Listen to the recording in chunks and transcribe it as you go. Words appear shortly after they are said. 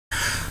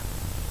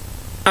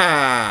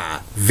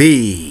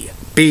RVBN,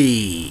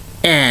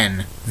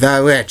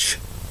 the Rich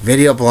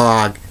Video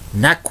Blog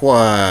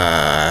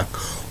Network,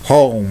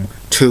 home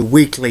to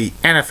weekly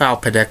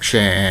NFL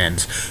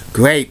predictions,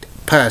 great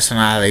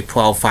personality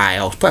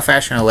profiles,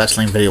 professional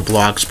wrestling video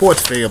blogs,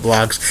 sports video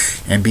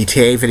blogs, and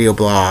BTA video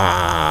blogs,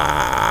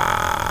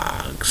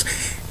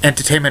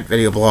 entertainment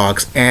video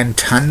blogs, and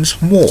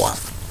tons more.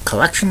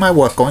 Collection my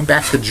work going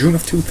back to June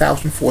of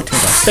 2014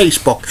 on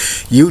Facebook,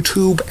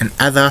 YouTube, and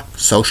other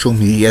social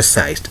media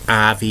sites.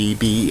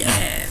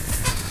 RVBN,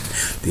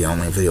 the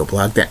only video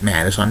blog that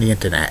matters on the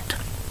internet.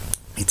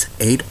 It's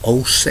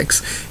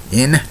 8:06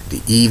 in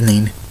the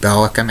evening,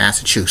 Billerica,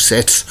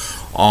 Massachusetts,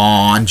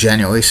 on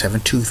January 7,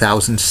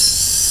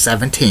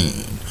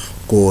 2017.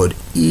 Good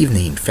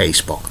evening,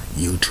 Facebook,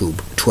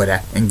 YouTube,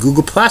 Twitter, and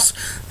Google+.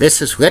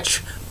 This is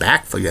Rich,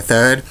 back for your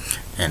third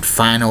and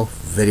final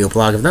video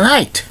blog of the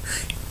night.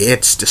 The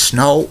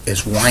snow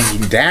is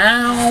winding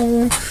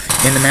down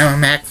in the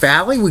Merrimack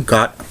Valley. We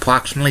got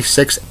approximately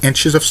 6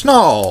 inches of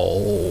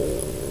snow.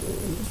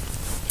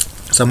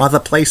 Some other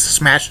places,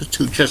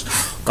 Massachusetts, just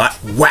got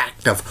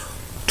whacked of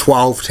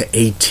 12 to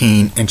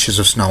 18 inches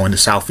of snow in the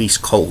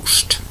southeast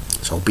coast.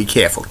 So be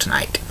careful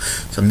tonight.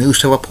 Some news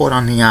to report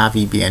on the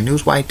RVBN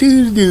News. Why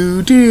Duke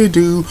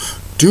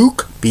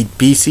beat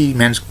BC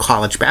men's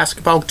college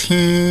basketball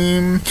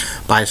team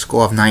by a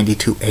score of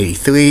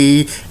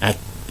 92-83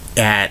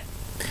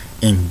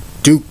 in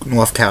Duke,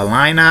 North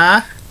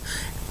Carolina.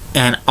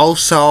 And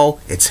also,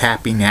 it's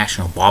Happy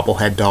National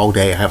Bobblehead Doll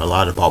Day. I have a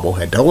lot of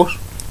bobblehead dolls.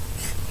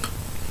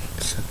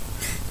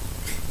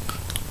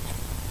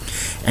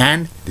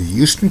 And the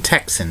Houston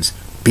Texans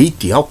beat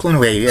the Oakland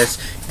Raiders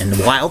in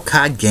the wild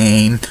card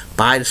game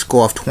by the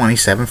score of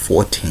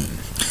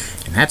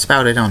 27-14. And that's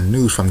about it on the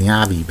news from the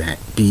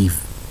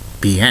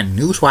RVBN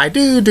News. Why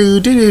Be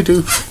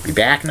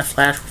back in a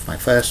flash with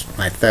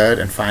my third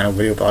and final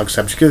video blog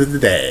subject of the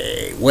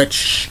day,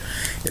 which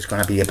is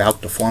going to be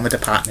about the former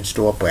department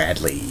store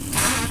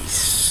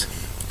Bradlees.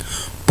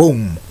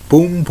 Boom,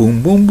 boom,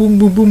 boom, boom, boom,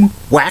 boom, boom,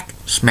 whack,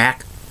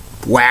 smack,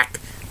 whack,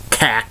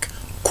 cack,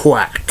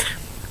 quack.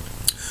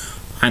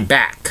 I'm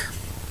back.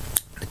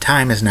 The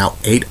time is now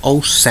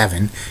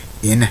 8:07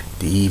 in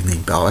the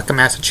evening, Billerica,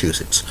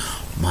 Massachusetts.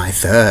 My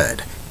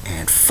third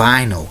and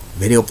final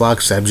video blog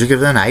subject of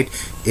the night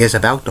is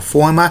about the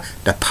former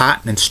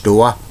department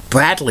store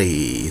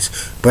Bradlees.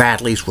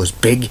 Bradlees was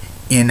big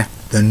in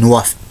the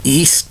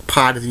northeast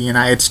part of the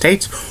United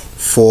States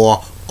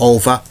for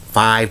over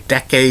 5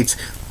 decades.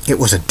 It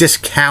was a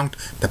discount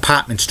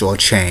department store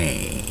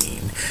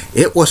chain.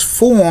 It was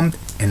formed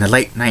in the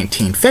late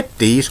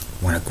 1950s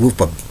when a group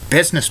of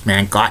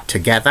businessmen got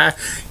together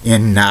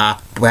in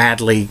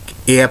Bradley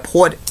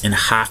Airport in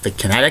Hartford,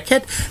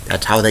 Connecticut.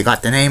 That's how they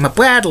got the name of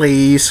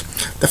Bradlees.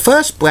 The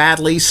first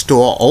Bradlees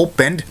store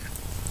opened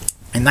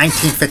in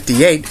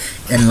 1958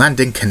 in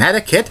London,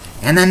 Connecticut,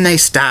 and then they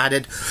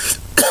started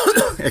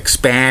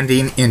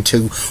expanding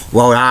into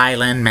Rhode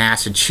Island,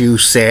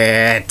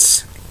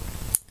 Massachusetts,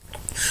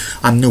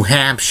 New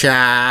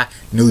Hampshire,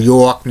 New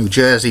York, New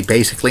Jersey,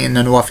 basically in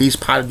the northeast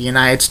part of the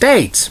United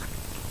States.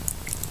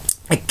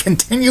 It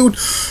continued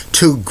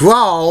to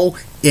grow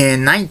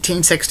in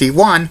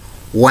 1961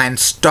 when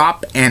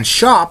Stop and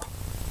Shop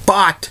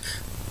bought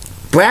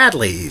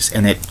Bradlees,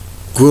 and it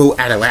grew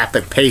at a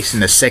rapid pace in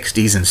the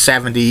 60s and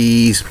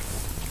 70s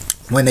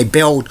when they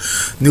built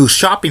new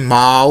shopping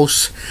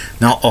malls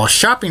or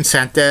shopping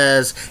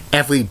centers.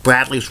 Every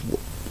Bradlees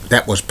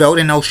that was built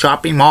in those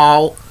shopping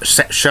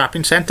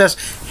centers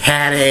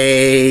had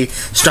a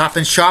Stop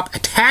and Shop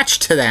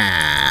attached to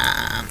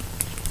them.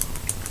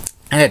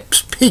 And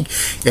it peaked.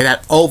 It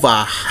had over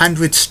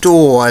 100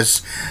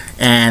 stores,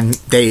 and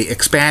they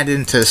expanded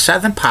into the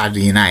southern part of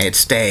the United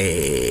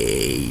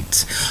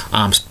States.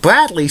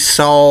 Bradley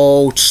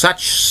sold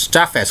such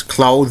stuff as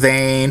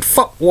clothing,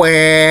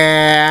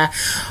 footwear,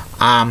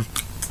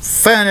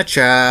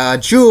 furniture,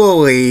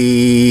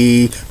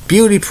 jewelry,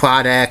 beauty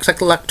products,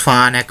 like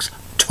electronics,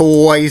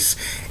 toys,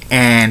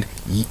 and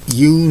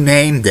you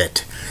named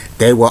it.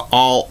 They were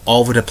all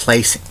over the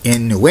place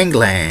in New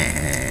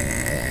England.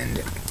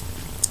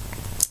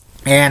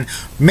 And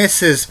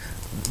Mrs.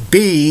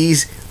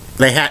 B's,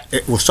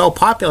 it was so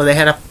popular, they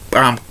had a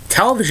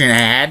television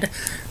ad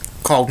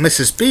called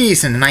Mrs.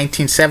 B's in the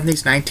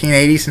 1970s,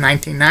 1980s, and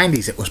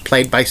 1990s. It was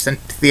played by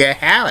Cynthia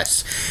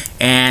Harris.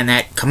 And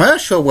that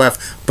commercial with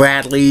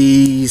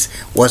Bradlees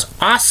was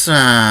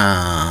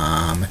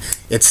awesome.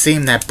 It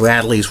seemed that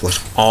Bradlees was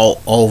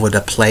all over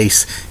the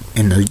place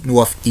in the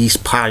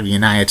northeast part of the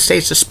United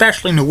States,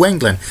 especially New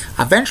England.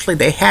 Eventually,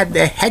 they had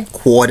their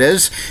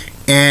headquarters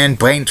in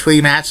Braintree,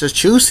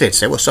 Massachusetts.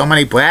 There were so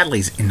many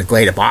Bradlees in the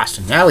greater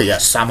Boston area.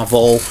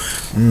 Somerville,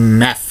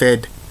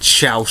 Medford,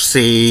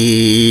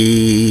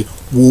 Chelsea,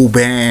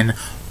 Woburn,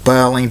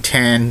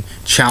 Burlington,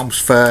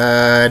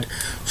 Chelmsford,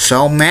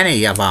 so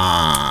many of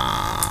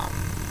them.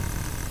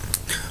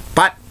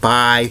 But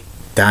by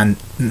the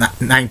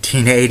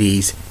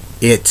 1980s,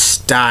 it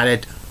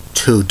started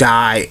to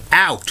die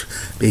out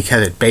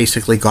because it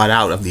basically got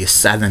out of the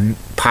southern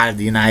part of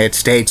the United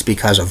States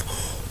because of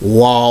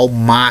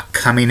Walmart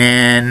coming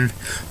in,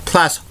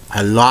 plus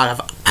a lot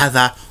of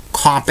other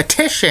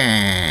competition.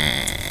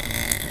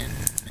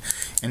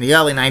 In the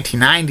early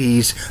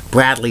 1990s,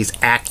 Bradlees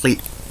actually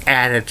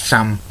added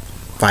some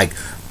like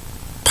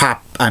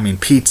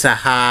Pizza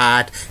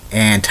Hut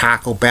and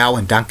Taco Bell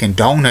and Dunkin'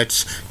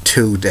 Donuts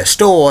to the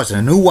stores,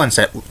 the new ones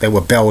that they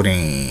were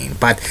building,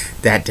 but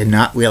that did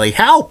not really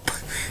help.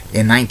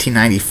 In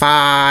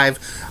 1995,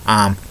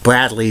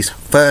 Bradlees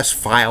first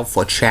filed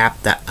for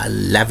Chapter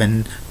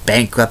 11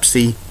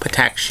 bankruptcy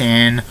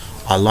protection.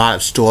 A lot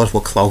of stores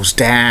were closed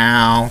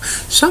down.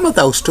 Some of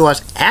those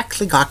stores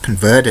actually got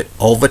converted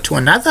over to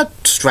another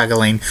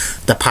struggling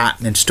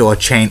department store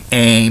chain,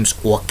 Ames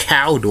or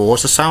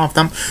Caldors, or some of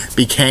them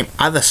became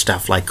other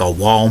stuff like a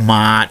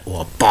Walmart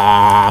or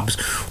Bob's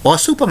or a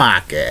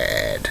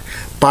supermarket.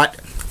 But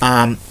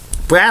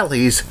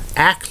Bradlees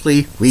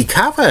actually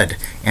recovered,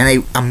 and they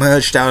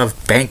emerged out of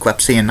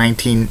bankruptcy in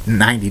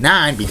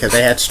 1999 because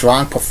they had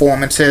strong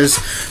performances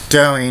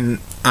during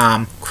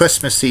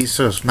Christmas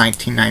seasons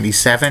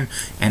 1997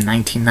 and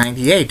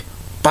 1998,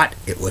 but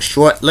it was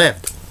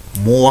short-lived.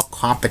 More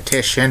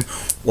competition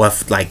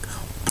with like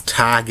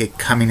Target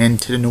coming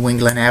into the New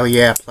England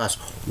area, plus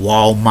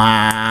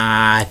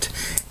Walmart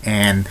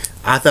and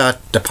other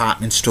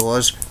department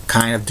stores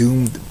kind of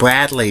doomed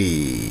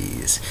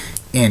Bradlees.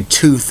 In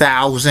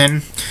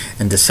 2000,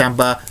 in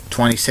December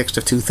 26th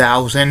of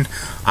 2000,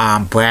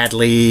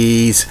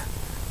 Bradlees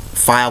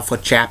filed for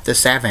Chapter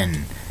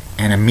 7,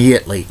 and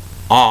immediately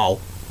all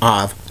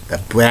of the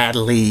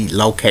Bradley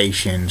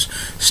locations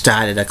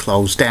started to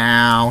close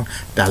down.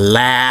 The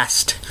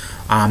last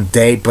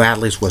day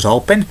Bradlees was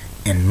open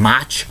in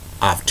March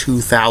of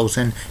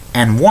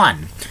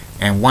 2001.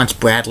 And once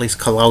Bradlees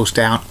closed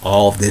down,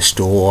 all of the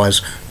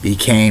stores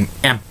became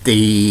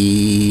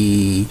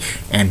empty.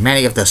 And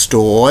many of the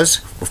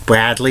stores with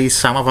Bradlees,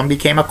 some of them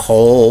became a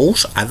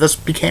Kohl's, others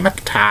became a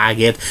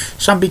Target,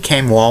 some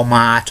became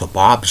Walmart or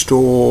Bob's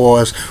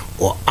stores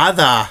or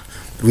other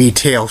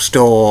retail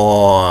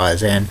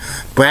stores. And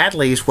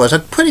Bradlees was a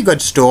pretty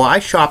good store. I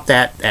shopped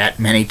at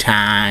many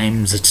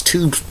times. It's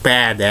too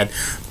bad that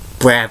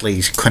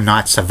Bradlees could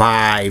not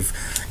survive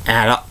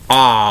at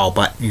all,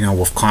 but you know,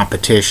 with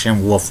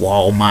competition with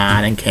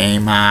Walmart and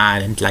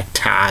Kmart and like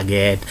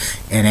Target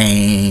and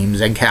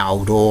Ames and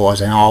Caldors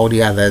and all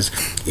the others,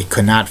 it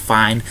could not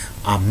find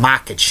a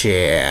market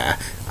share.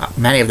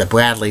 Many of the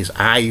Bradlees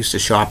I used to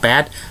shop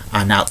at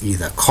are now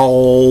either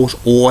Kohl's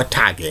or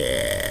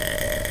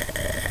Target.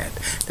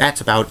 That's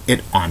about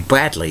it on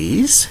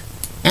Bradlees,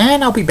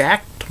 and I'll be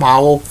back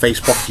tomorrow.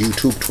 Facebook,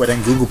 YouTube, Twitter,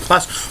 and Google+,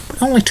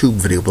 but only 2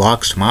 video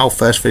blogs. Tomorrow,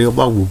 first video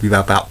blog will be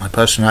about my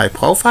personality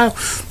profile.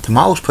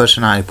 Tomorrow's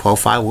personality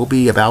profile will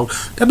be about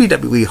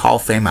WWE Hall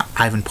of Famer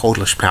Ivan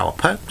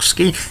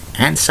Podlesh-Powerpolsky,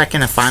 and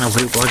second and final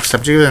video blog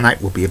subject of the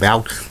night will be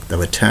about the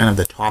return of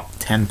the top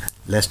 10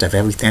 list of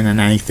everything and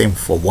anything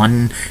for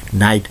one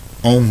night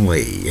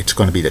only. It's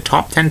going to be the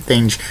top 10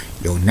 things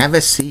you'll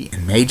never see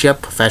in major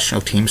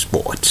professional team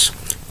sports.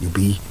 You'll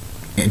be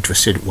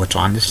interested in what's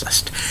on this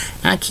list.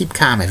 And I keep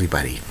calm,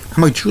 everybody.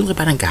 I'm a Julie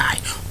Bennett guy.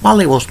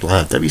 Molly Rose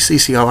Blood,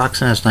 WCCO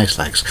Roxanne has nice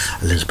legs.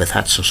 Elizabeth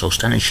Hutz, so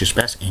stunning, she's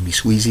best. Amy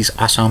Sweezy's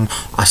awesome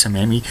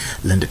Amy.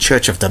 Linda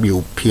Church of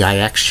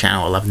WPIX,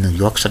 Channel 11, New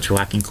York, such a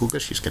rocking cougar.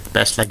 She's got the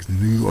best legs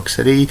in New York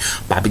City.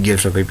 Bobby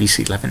Gibbs of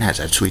ABC 11 has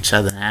that sweet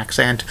southern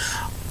accent.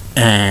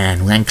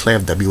 And Len Clare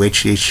of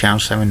WHDH Channel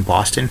 7,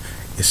 Boston,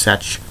 is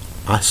such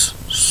a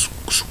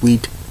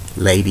sweet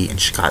lady, and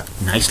she's got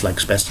nice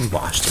legs, best in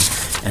Boston.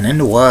 And in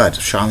the words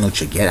of Sean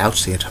Lucia, get out,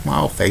 see you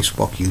tomorrow.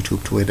 Facebook,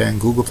 YouTube, Twitter, and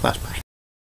Google+. Bye.